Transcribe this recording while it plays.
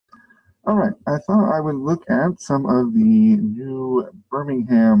All right, I thought I would look at some of the new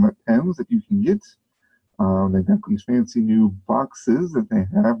Birmingham pens that you can get. They've got these fancy new boxes that they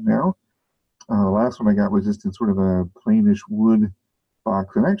have now. The last one I got was just in sort of a plainish wood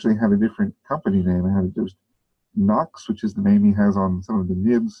box, and actually had a different company name. I had just Knox, which is the name he has on some of the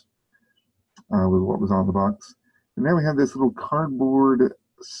nibs, was what was on the box. And now we have this little cardboard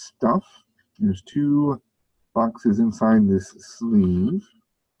stuff. There's two boxes inside this sleeve.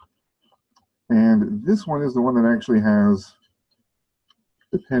 And this one is the one that actually has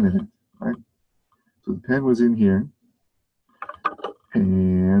the pen in it, right? So the pen was in here,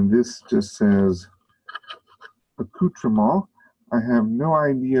 and this just says accoutrement. I have no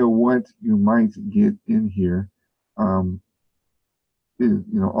idea what you might get in here. All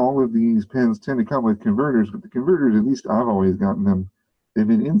of these pens tend to come with converters, but the converters, at least I've always gotten them, they've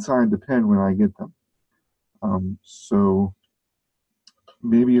been inside the pen when I get them. So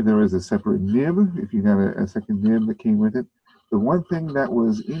maybe if there was a separate nib, if you got a second nib that came with it. The one thing that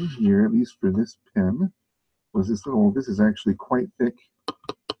was in here, at least for this pen, was this is actually quite thick. I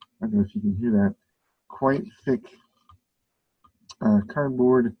don't know if you can hear that. Quite thick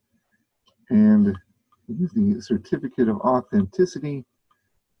cardboard, and it is the certificate of authenticity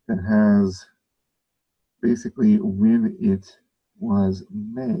that has basically when it was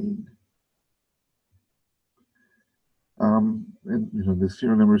made. And the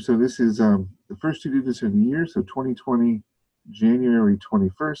serial number. So this is the first two digits of the year, so 2020, January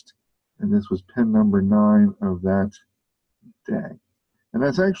 21st, and this was pen number 9 of that day. And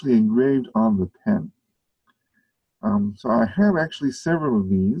that's actually engraved on the pen. So I have actually several of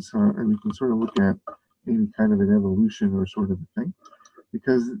these, and we can sort of look at maybe kind of an evolution or sort of a thing.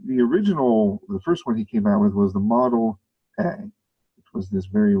 Because the first one he came out with was the Model A, which was this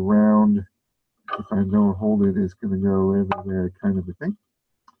very round, if I don't hold it, it's going to go everywhere kind of a thing.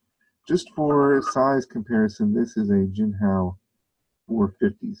 Just for size comparison, this is a Jinhao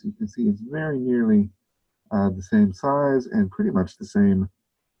 450. So you can see it's very nearly the same size and pretty much the same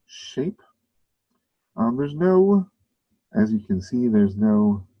shape. There's no, as you can see, there's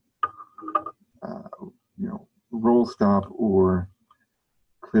no, roll stop or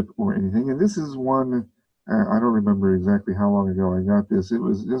clip or anything. And this is one, I don't remember exactly how long ago I got this. It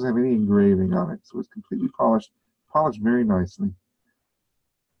doesn't have any engraving on it, so it's completely polished very nicely.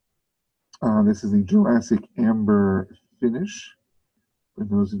 This is the Jurassic Amber finish, for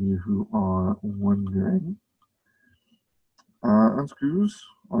those of you who are wondering. Unscrews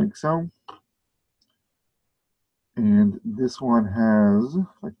like so. And this one has,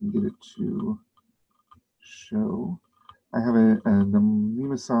 if I can get it to show, I have a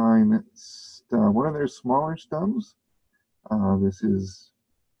Nemesine stub, one of their smaller stubs. This is,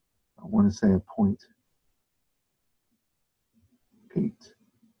 I want to say, a 0.8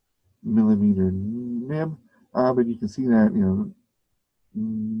 millimeter nib, but you can see that,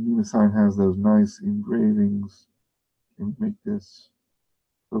 Nemesine has those nice engravings. And make this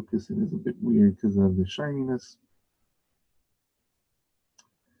focus, it is a bit weird because of the shininess.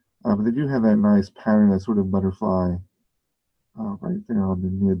 But they do have that nice pattern, that sort of butterfly right there on the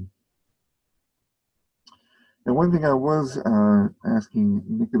nib. And one thing I was asking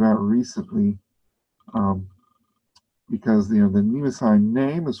Nick about recently, because the Nemesine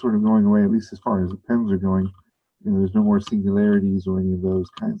name is sort of going away, at least as far as the pens are going. There's no more singularities or any of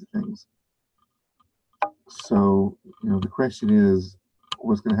those kinds of things. So, the question is,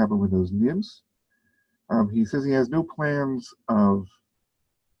 what's going to happen with those nibs? He says he has no plans of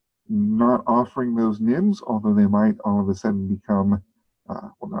not offering those nibs, although they might all of a sudden become,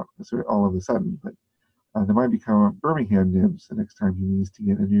 well, not necessarily all of a sudden, but they might become Birmingham nibs the next time he needs to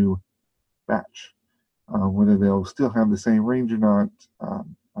get a new batch. Whether they'll still have the same range or not,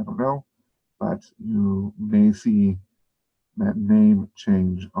 I don't know, but you may see that name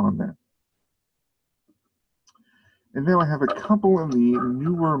change on there. And now I have a couple of the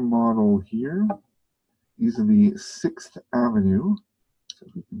newer model here. These are the 6th Avenue. So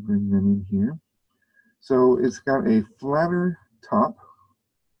we can bring them in here. So it's got a flatter top.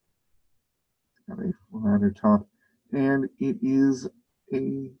 And it is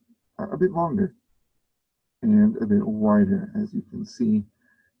a bit longer and a bit wider, as you can see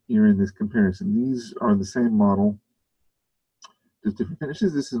here in this comparison. These are the same model, just different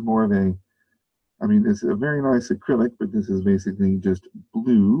finishes. This is more of it's a very nice acrylic, but this is basically just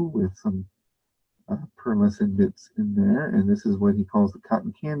blue with some pearlescent bits in there, and this is what he calls the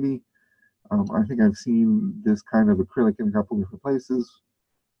cotton candy. I think I've seen this kind of acrylic in a couple different places,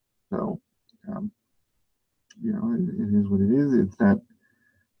 so it is what it is. It's that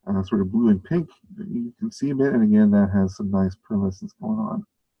sort of blue and pink that you can see a bit, and again, that has some nice pearlescence going on.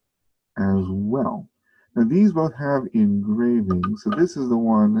 as well. Now these both have engraving. So this is the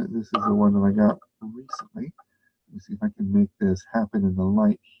one that I got recently. Let me see if I can make this happen in the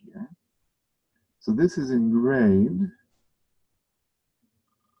light here. So this is engraved.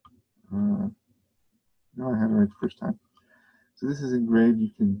 No, I had it right the first time. So this is engraved.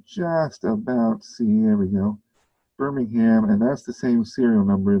 You can just about see, there we go, Birmingham, and that's the same serial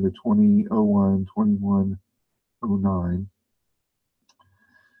number, the 2001, 2109.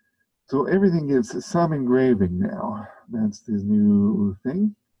 So everything gets some engraving now. That's his new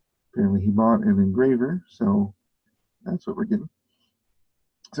thing. Apparently he bought an engraver, so that's what we're getting.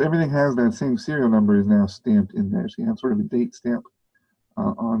 So everything has that same serial number is now stamped in there. So you have sort of a date stamp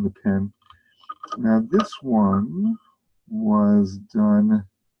on the pen. Now this one was done,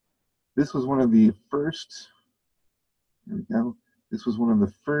 this was one of the first, there we go, this was one of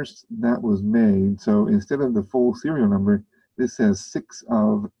the first that was made. So instead of the full serial number, this says 6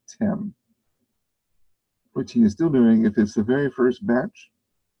 of 10, which he is still doing if it's the very first batch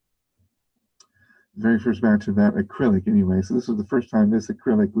of that acrylic anyway. So this was the first time this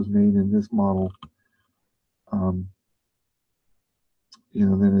acrylic was made in this model. You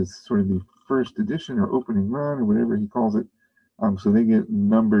know, then it's sort of the first edition or opening run or whatever he calls it. So they get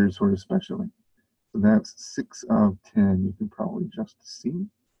numbered sort of specially. So that's 6 of 10, you can probably just see.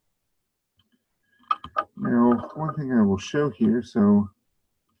 Now, one thing I will show here, so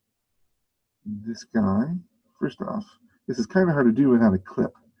this guy, first off, this is kind of hard to do without a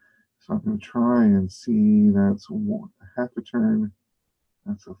clip. So I'm going to try and see, that's half a turn,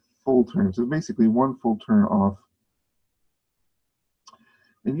 that's a full turn. So basically one full turn off.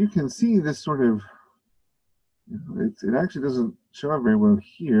 And you can see this sort of, you know, it actually doesn't show up very well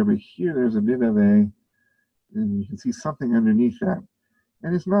here, but here there's a bit of a, and you can see something underneath that.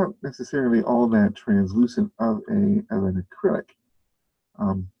 And it's not necessarily all that translucent of an acrylic.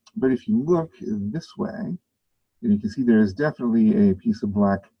 But if you look this way, and you can see there is definitely a piece of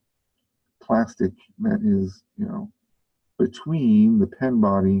black plastic that is, you know, between the pen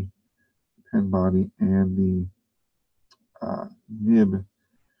body and the nib,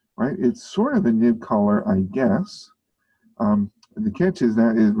 right? It's sort of a nib color, I guess. The catch is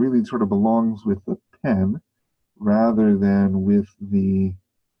that it really sort of belongs with the pen rather than with the,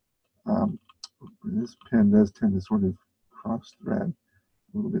 this pen does tend to sort of cross thread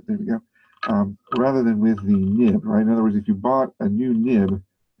a little bit, there we go, rather than with the nib, right? In other words, if you bought a new nib,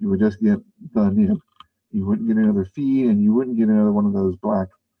 you would just get the nib. You wouldn't get another feed, and you wouldn't get another one of those black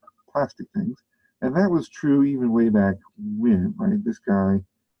plastic things. And that was true even way back when, right? This guy,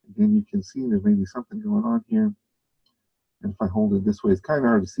 again, you can see there's maybe something going on here. And if I hold it this way, it's kind of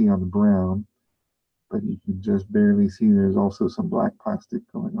hard to see on the brown, but you can just barely see there's also some black plastic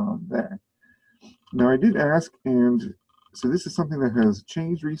going on there. Now, I did ask, and so this is something that has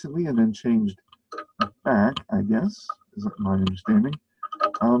changed recently and then changed back, I guess, is my understanding.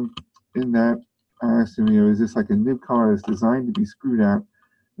 In that I asked him, you know, is this like a nib collar that's designed to be screwed out?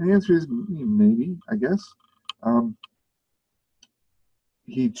 And the answer is maybe, I guess.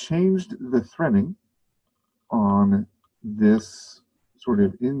 He changed the threading on this sort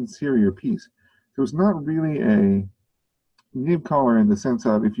of interior piece. So it's not really a nib collar in the sense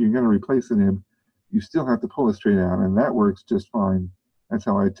of if you're going to replace the nib, you still have to pull it straight out, and that works just fine. That's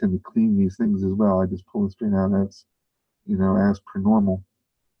how I tend to clean these things as well. I just pull it straight out. That's, you know, as per normal.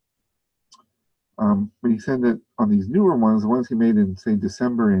 But he said that on these newer ones, the ones he made in, say,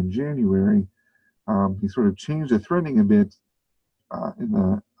 December and January, he sort of changed the threading a bit in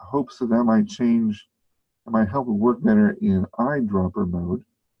the hopes that that might change, that might help it work better in eyedropper mode.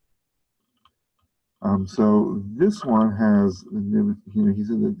 So this one has, you know, he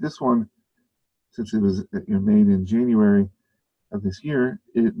said that this one, since it was, you know, made in January of this year,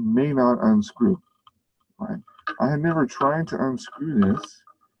 it may not unscrew. Right? I had never tried to unscrew this.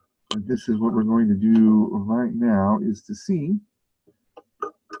 But this is what we're going to do right now, is to see,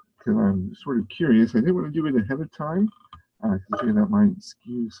 because I'm sort of curious. I didn't want to do it ahead of time, because I figured that might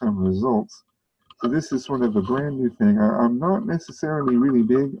skew some results. So this is sort of a brand new thing. I'm not necessarily really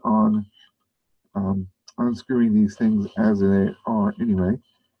big on unscrewing these things as they are anyway.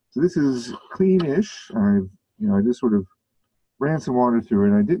 So this is clean-ish. I just sort of ran some water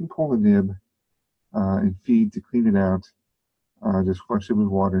through it. I didn't pull the nib and feed to clean it out. Just flush it with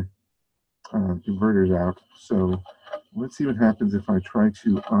water. Converters out. So let's see what happens if I try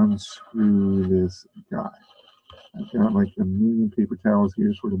to unscrew this guy. I've got like a million paper towels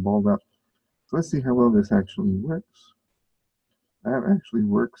here sort of balled up. So let's see how well this actually works. That actually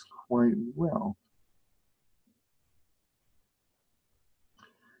works quite well.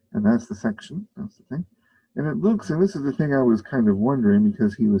 And that's the section, that's the thing. And it looks, and this is the thing I was kind of wondering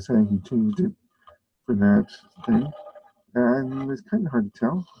because he was saying he changed it for that thing. And it's kind of hard to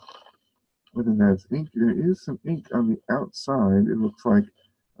tell whether that's ink. There is some ink on the outside, it looks like,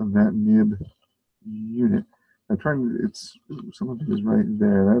 of that nib unit. I'm trying to, it's, some of it is right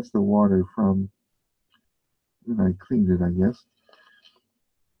there. That's the water from when I cleaned it, I guess.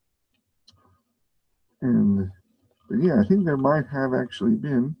 And, but yeah, I think there might have actually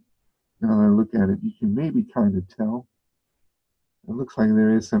been, now that I look at it, you can maybe kind of tell. It looks like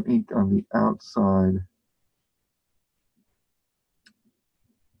there is some ink on the outside.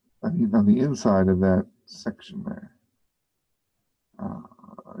 I mean, on the inside of that section there.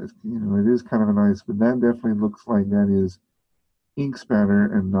 You know, it is kind of a nice, but that definitely looks like that is ink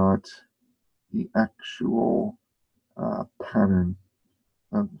spatter and not the actual pattern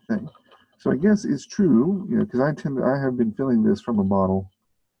of the thing. So I guess it's true, you know, because I have been filling this from a bottle,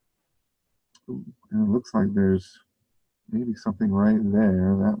 and it looks like there's maybe something right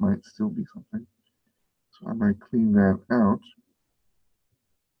there. That might still be something. So I might clean that out,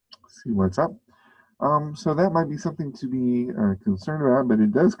 see what's up. So that might be something to be concerned about, but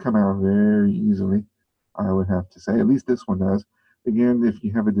it does come out very easily, I would have to say. At least this one does. Again, if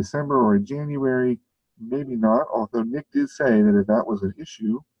you have a December or a January, maybe not, although Nick did say that if that was an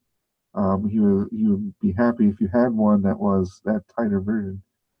issue, he would be happy if you had one that was that tighter version.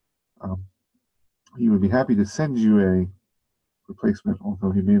 He would be happy to send you a replacement,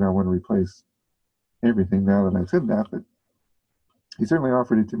 although he may not want to replace everything now that I've said that, but he certainly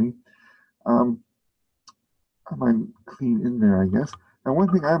offered it to me. I might clean in there, I guess. And one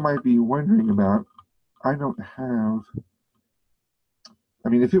thing I might be wondering about, I don't have, I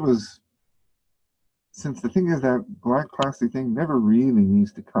mean, if it was, since the thing is that black plastic thing never really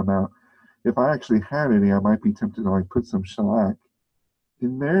needs to come out. If I actually had any, I might be tempted to like put some shellac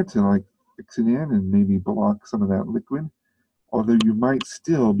in there to like fix it in and maybe block some of that liquid. Although you might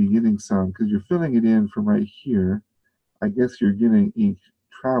still be getting some, because you're filling it in from right here. I guess you're getting ink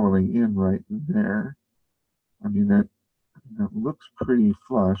traveling in right there. I mean, that looks pretty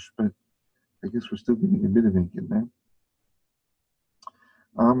flush, but I guess we're still getting a bit of ink in there.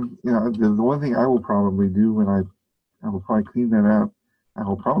 You know, the one thing I will probably do when I will probably clean that out, I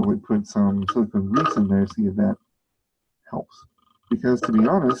will probably put some silicone grease in there, see if that helps. Because to be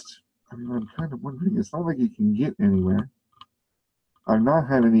honest, I mean, I'm kind of wondering, it's not like you can get anywhere. I've not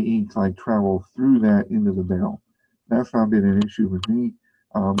had any ink like travel through that into the barrel. That's not been an issue with me.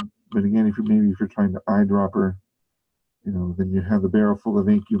 But again, if you're trying to eyedropper, you know, then you have the barrel full of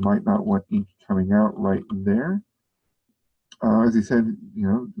ink. You might not want ink coming out right there. As he said, you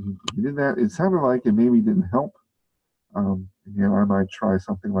know, he did that. It sounded like it maybe didn't help. Again, I might try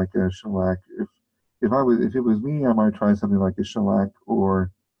something like a shellac. If it was me, I might try something like a shellac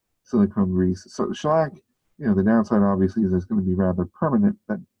or silicone grease. So shellac, you know, the downside obviously is it's going to be rather permanent,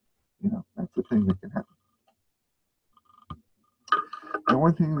 but you know, that's the thing that can happen. And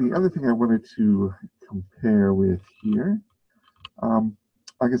the other thing I wanted to compare with here,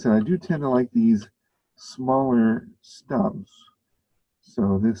 like I said, I do tend to like these smaller stubs.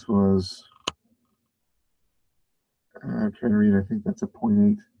 So this was, I'm trying to read, I think that's a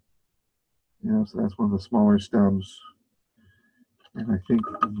 0.8. Yeah, so that's one of the smaller stubs. And I think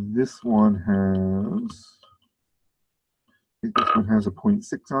this one has a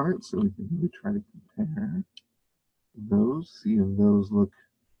 0.6 on it, so we can really try to compare those, see if those look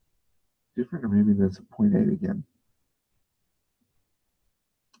different, or maybe that's a 0.8 again.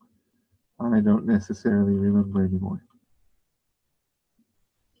 I don't necessarily remember anymore.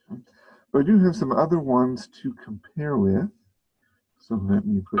 But I do have some other ones to compare with. So let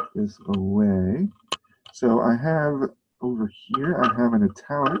me put this away. So I have over here, I have an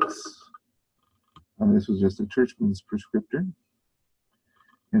italics. This was just a Churchman's prescriptor.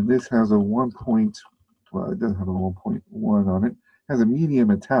 And this has a 1. Well, it doesn't have a 1.1 on it. It has a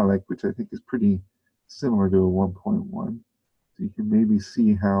medium italic, which I think is pretty similar to a 1.1. So you can maybe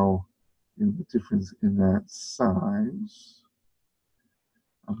see how, you know, the difference in that size.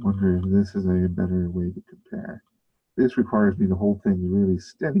 I'm wondering if this is a better way to compare. This requires me to hold things really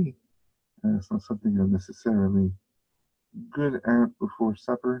steady. It's not something I'm necessarily good at before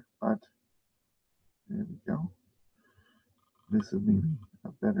supper, but there we go. This is maybe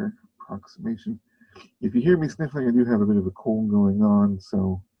a better approximation. If you hear me sniffling, I do have a bit of a cold going on,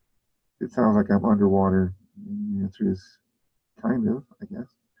 so it sounds like I'm underwater. The answer is kind of, I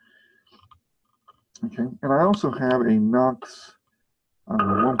guess. Okay, and I also have a Knox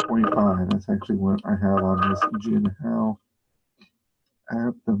 1.5. That's actually what I have on this Jinhao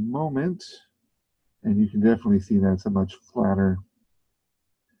at the moment. And you can definitely see that's a much flatter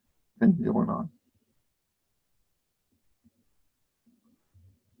thing going on.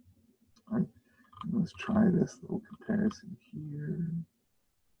 let's try this little comparison here.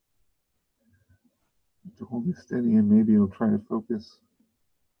 To hold it steady and maybe it'll try to focus.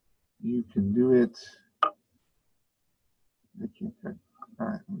 You can do it. I can't. All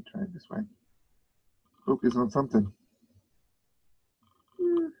right, let me try it this way. Focus on something.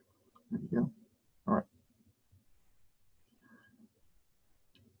 There you go. All right.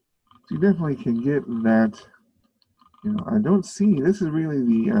 So you definitely can get that. You know, I don't see. This is really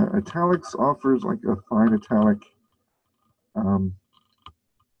the italics offers like a fine italic.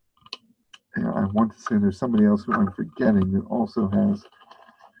 You know, I want to say there's somebody else who I'm forgetting that also has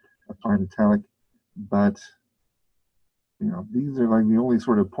a fine italic, but you know, these are like the only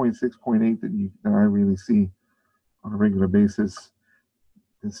sort of 0.6, 0.8 that I really see on a regular basis.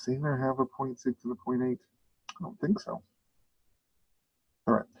 Does Sailor have a 0.6 and a 0.8? I don't think so.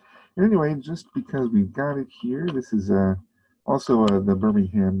 All right. Anyway, just because we've got it here, this is also the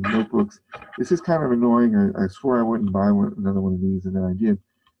Birmingham notebooks. This is kind of annoying. I swore I wouldn't buy another one of these, and then I did,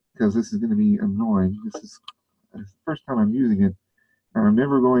 because this is going to be annoying. This is the first time I'm using it, and I'm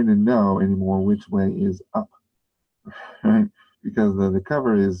never going to know anymore which way is up, right? Because the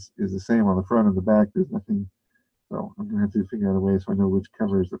cover is the same on the front and the back. There's nothing, so I'm going to have to figure out a way so I know which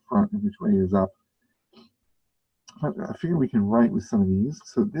cover is the front and which way is up. But I figure we can write with some of these.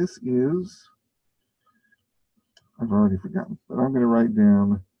 So this is, I've already forgotten, but I'm going to write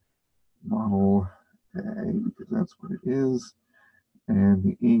down Model A because that's what it is. And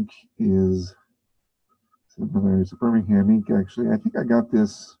the ink is, it's a Birmingham ink actually. I think I got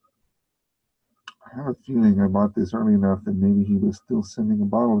this, I have a feeling I bought this early enough that maybe he was still sending a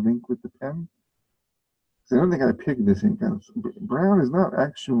bottle of ink with the pen. So I don't think I picked this ink. Brown is not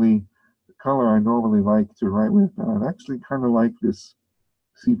actually the color I normally like to write with. I actually kind of like this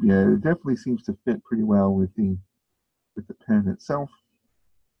sepia. It definitely seems to fit pretty well with the pen itself.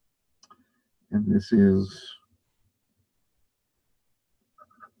 And this is,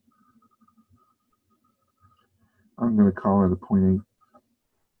 I'm going to call it a 0.8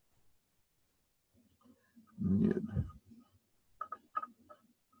 nib.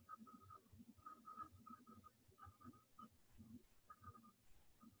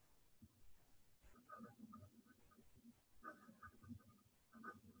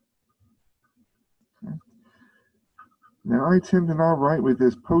 Okay. Now I tend to not write with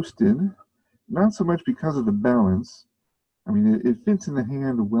this posted, not so much because of the balance. I mean, it fits in the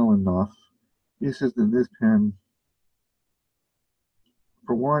hand well enough. It's just that this pen,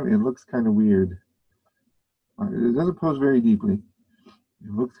 for one, it looks kind of weird. It doesn't pose very deeply.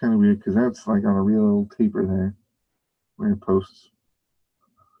 It looks kind of weird because that's like on a real taper there where it posts.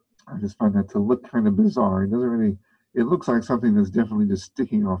 I just find that to look kind of bizarre. It doesn't really, it looks like something that's definitely just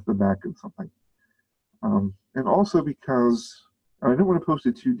sticking off the back of something. And also because I don't want to post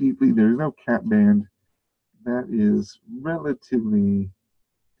it too deeply, there's no cap band. That is relatively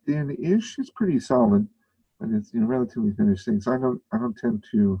thin-ish. It's pretty solid, but it's, you know, relatively thin-ish thing. So I don't tend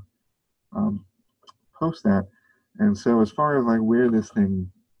to post that. And so as far as like where this thing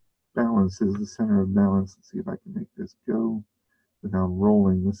balances, the center of balance, let's see if I can make this go without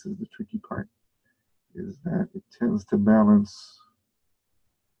rolling. This is the tricky part, is that it tends to balance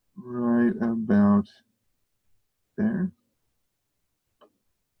right about there.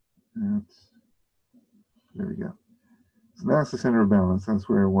 There we go. So that's the center of balance. That's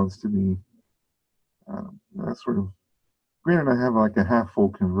where it wants to be. That's sort of, granted I have like a half full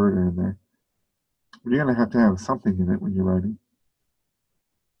converter in there, but you're going to have something in it when you're writing.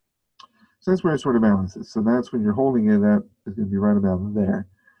 So that's where it sort of balances. So that's when you're holding it, that is going to be right about there.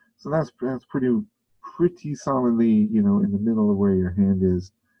 So that's pretty solidly, you know, in the middle of where your hand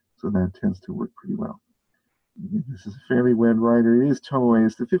is. So that tends to work pretty well. This is a fairly wet writer. It is Tomoe.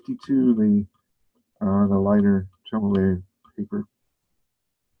 It's the 52, the lighter Tomoe paper.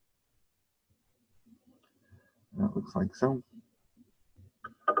 That looks like so.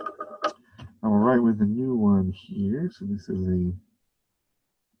 I will write with the new one here. So this is the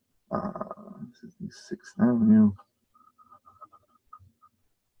 6th Avenue.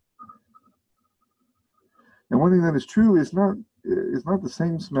 And one thing that is true is not the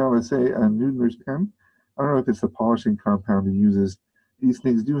same smell as, say, a Nudner's pen. I don't know if it's the polishing compound it uses. These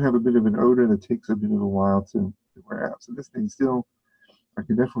things do have a bit of an odor that takes a bit of a while to wear out. So this thing still, I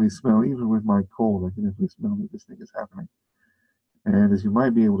can definitely smell, even with my cold, I can definitely smell that this thing is happening. And as you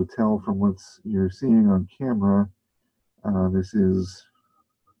might be able to tell from what you're seeing on camera, this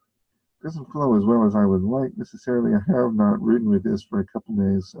doesn't flow as well as I would like necessarily. I have not written with this for a couple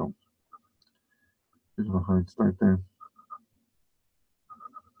days, so a bit of a hard start there.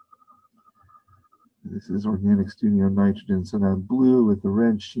 This is Organic Studio Nitrogen, so that blue with the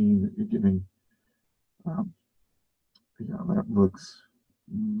red sheen that you're getting Um, yeah, that looks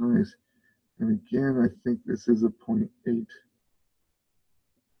nice. And again, I think this is a 0.8.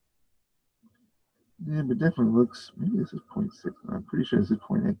 Yeah, but definitely looks, maybe this is 0.6. I'm pretty sure this is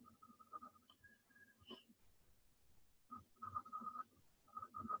 0.8.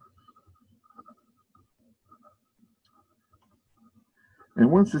 And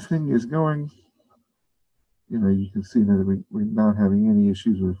once this thing is going, you know, you can see that we're not having any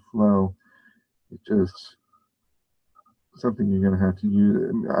issues with flow. It's just something you're going to have to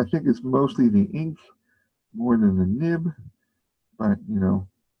use. I think it's mostly the ink more than the nib, but, you know,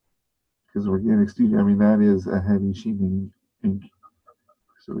 because organic studio, I mean, that is a heavy sheeting ink,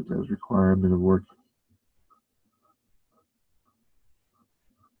 so it does require a bit of work.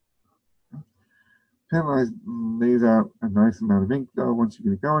 Pen lays out a nice amount of ink, though, once you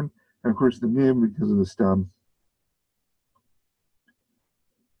get it going. And, of course, the nib, because of the stub,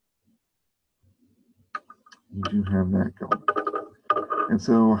 you do have that going. And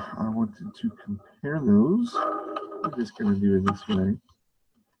so I wanted to compare those. I'm just going to do it this way.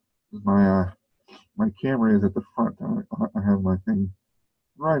 My camera is at the front. I have my thing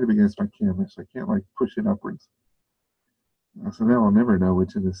right up against my camera, so I can't like push it upwards. So now I'll never know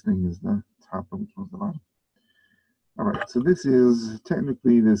which of this thing is the top and which one's the bottom. All right, so this is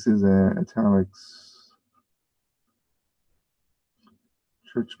technically a italics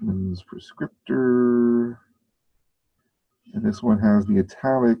Churchman's prescriptor, and this one has the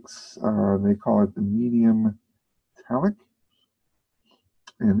italics. They call it the medium italic,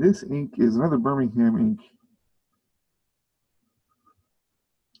 and this ink is another Birmingham ink.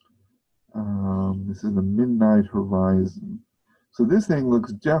 This is the Midnight Horizon. So this thing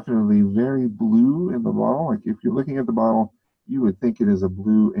looks definitely very blue in the bottle. Like if you're looking at the bottle, you would think it is a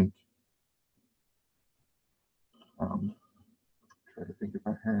blue ink. Try to think if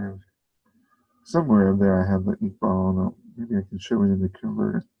I have somewhere there. I have the ink bottle. No, maybe I can show it in the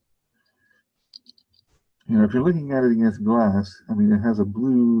converter. You know, if you're looking at it against glass, I mean, it has a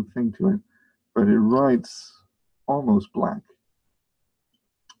blue thing to it, but it writes almost black.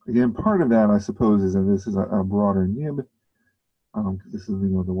 Again, part of that, I suppose, is that this is a broader nib. This is, you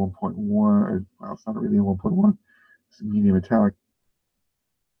know, the 1.1, or well, it's not really a 1.1. It's a medium metallic.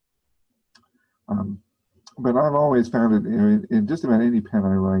 But I've always found it, you know, in just about any pen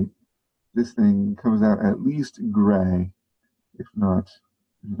I write, this thing comes out at least gray, if not,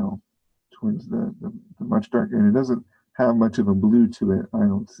 you know, towards the much darker. And it doesn't have much of a blue to it, I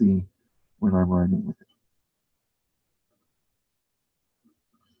don't see, when I'm writing with it.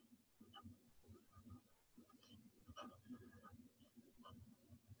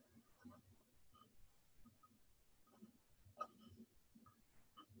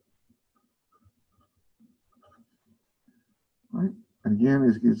 Right? Again,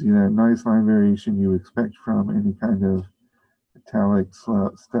 it gives you that nice line variation you expect from any kind of italic,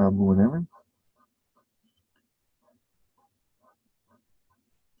 stub, whatever.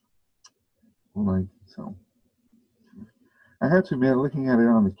 Like so. I have to admit, looking at it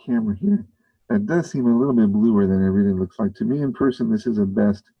on the camera here, that does seem a little bit bluer than it really looks like. To me in person, this is at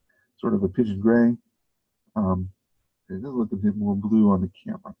best sort of a pitch gray. It does look a bit more blue on the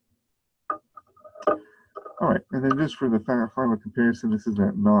camera. All right, and then just for the final comparison, this is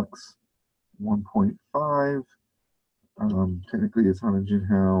that Knox 1.5. Technically, it's on a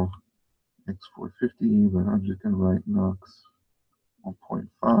Jinhao X450, but I'm just going to write Knox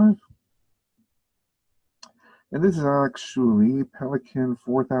 1.5. And this is actually Pelikan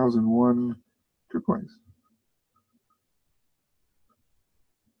 4001 turquoise.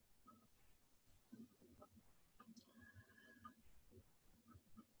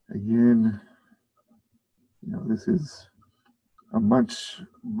 Again, you know, this is a much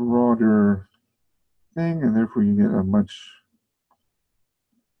broader thing, and therefore you get a much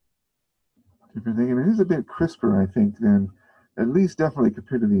different thing. And it is a bit crisper, I think, than, at least definitely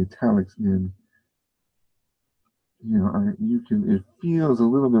compared to the italics nib. You know, it feels a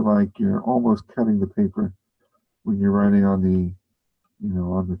little bit like you're almost cutting the paper when you're writing on the, you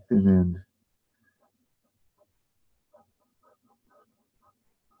know, on the thin end.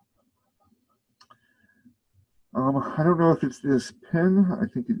 I don't know if it's this pen. I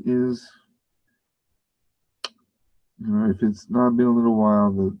think it is. You know, if it's not been a little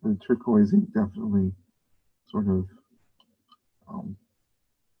while, the turquoise ink definitely sort of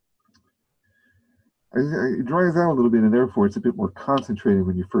it dries out a little bit, and therefore it's a bit more concentrated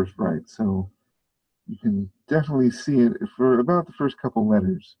when you first write. So you can definitely see it for about the first couple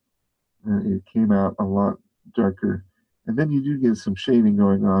letters. It came out a lot darker, and then you do get some shading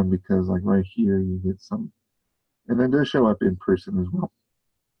going on because, like right here, you get some, and that does show up in person as well.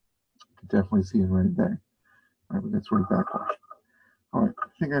 definitely see it right there. All right, but that's sort of backwash. All right, I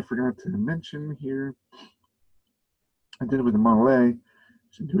think I forgot to mention here. I did it with the Model A. I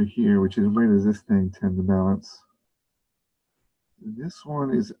should do it here, which is where does this thing tend to balance? This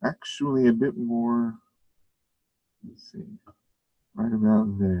one is actually a bit more, let's see, right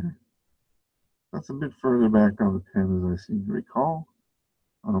about there. That's a bit further back on the pen as I seem to recall.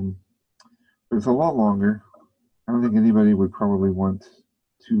 But it's a lot longer. I don't think anybody would probably want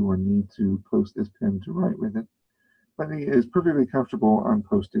to or need to post this pen to write with it. But it is perfectly comfortable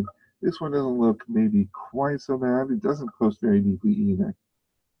unposted. This one doesn't look maybe quite so bad. It doesn't post very deeply either,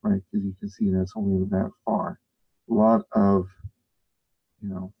 right? Because you can see that's only that far. A lot of,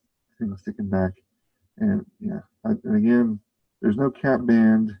 things sticking back. And yeah, and again, there's no cap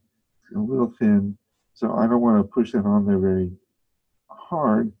band. It's a little thin. So I don't want to push that on there very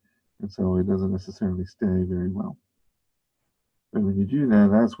hard. And so it doesn't necessarily stay very well. But when you do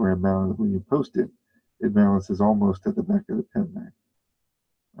that, that's where it balances. When you post it, it balances almost at the back of the pen there.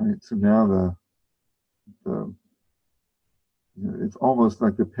 All right, so now it's almost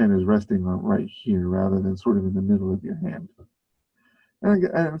like the pen is resting on right here rather than sort of in the middle of your hand.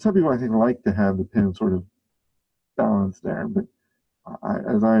 And some people, I think, like to have the pen sort of balanced there, but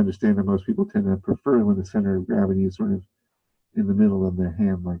as I understand it, most people tend to prefer when the center of gravity is sort of in the middle of their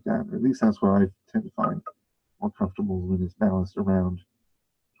hand like that. Or at least that's what I tend to find more comfortable when it's balanced around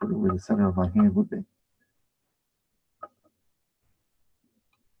sort of where the center of my hand would be.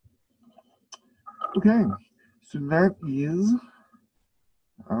 Okay, so that is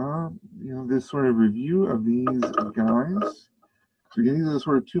this sort of review of these guys. So these are the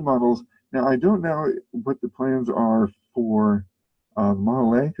sort of two models. Now I don't know what the plans are for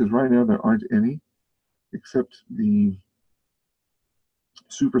Model A, because right now there aren't any, except the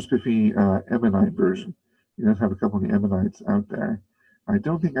super spiffy ebonite version. You guys have a couple of the ebonites out there. I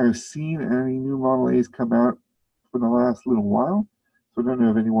don't think I've seen any new Model A's come out for the last little while, so I don't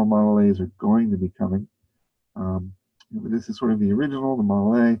know if any more Model A's are going to be coming. But this is sort of the original, the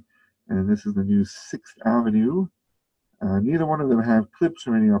Model A, and this is the new 6th Avenue. Neither one of them have clips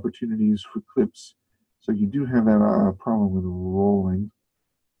or any opportunities for clips, so you do have that problem with rolling.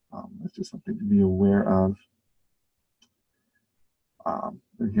 That's just something to be aware of.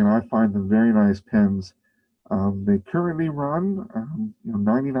 Again, I find them very nice pens. They currently run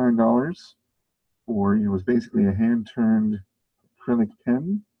 $99 for, it's basically a hand-turned acrylic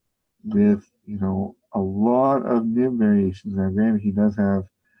pen with, a lot of nib variations. Now, granted, he does have,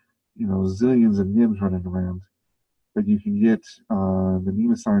 zillions of nibs running around, but you can get the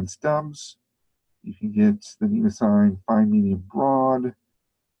Nemasign stubs, you can get the Nemasign fine, medium, broad,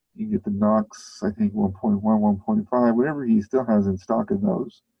 you can get the Knox, I think 1.1, 1.5, whatever he still has in stock of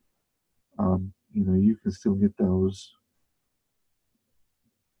those. You can still get those,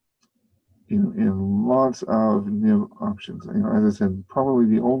 in lots of nib options. As I said, probably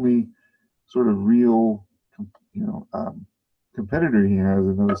the only sort of real, competitor he has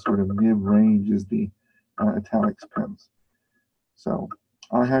in those sort of nib range is the Italics pens. So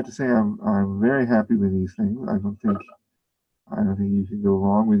I have to say I'm very happy with these things. I don't think you can go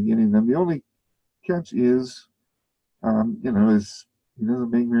wrong with getting them. The only catch is, is he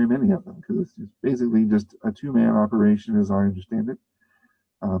doesn't make very many of them because it's basically just a two-man operation, as I understand it.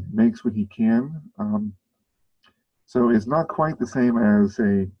 Makes what he can. So it's not quite the same as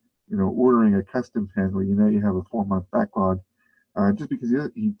ordering a custom pen where you have a 4-month backlog. Just because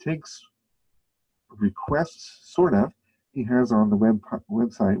he takes requests, sort of. He has on the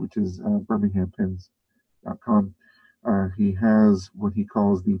website, which is birminghampens.com. He has what he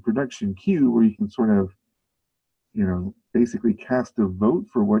calls the production queue, where you can sort of, basically cast a vote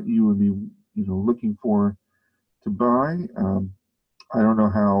for what you would be, looking for to buy. I don't know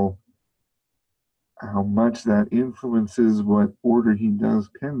how much that influences what order he does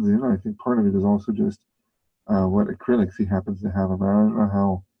pens in. I think part of it is also just what acrylics he happens to have them. I don't know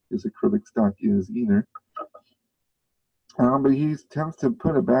how his acrylic stock is either. But he tends to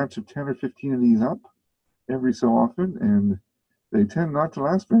put a batch of 10 or 15 of these up every so often, and they tend not to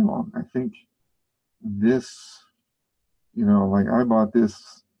last very long. I think this, like I bought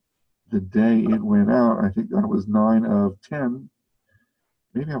this the day it went out. I think that was 9 of 10.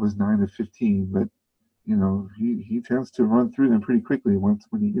 Maybe I was 9 of 15, but he tends to run through them pretty quickly when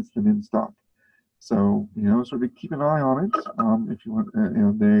he gets them in stock. So sort of keep an eye on it. If you want,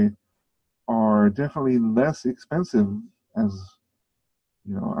 they are definitely less expensive. As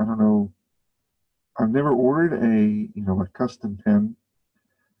I don't know. I've never ordered a custom pen.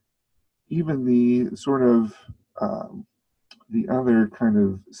 Even the sort of the other kind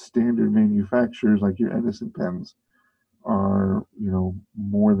of standard manufacturers like your Edison pens are,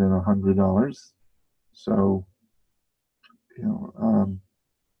 more than $100. So, and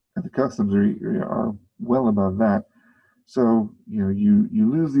the customs are well above that. So, you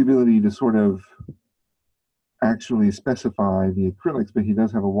lose the ability to sort of actually specify the acrylics, but he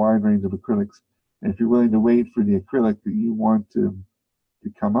does have a wide range of acrylics. And if you're willing to wait for the acrylic that you want to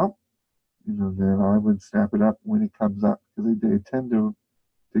come up, then I would snap it up when it comes up, because they tend to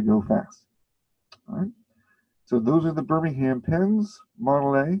go fast. All right. So those are the Birmingham Pens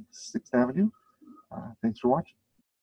Model A, 6th Avenue. Thanks for watching.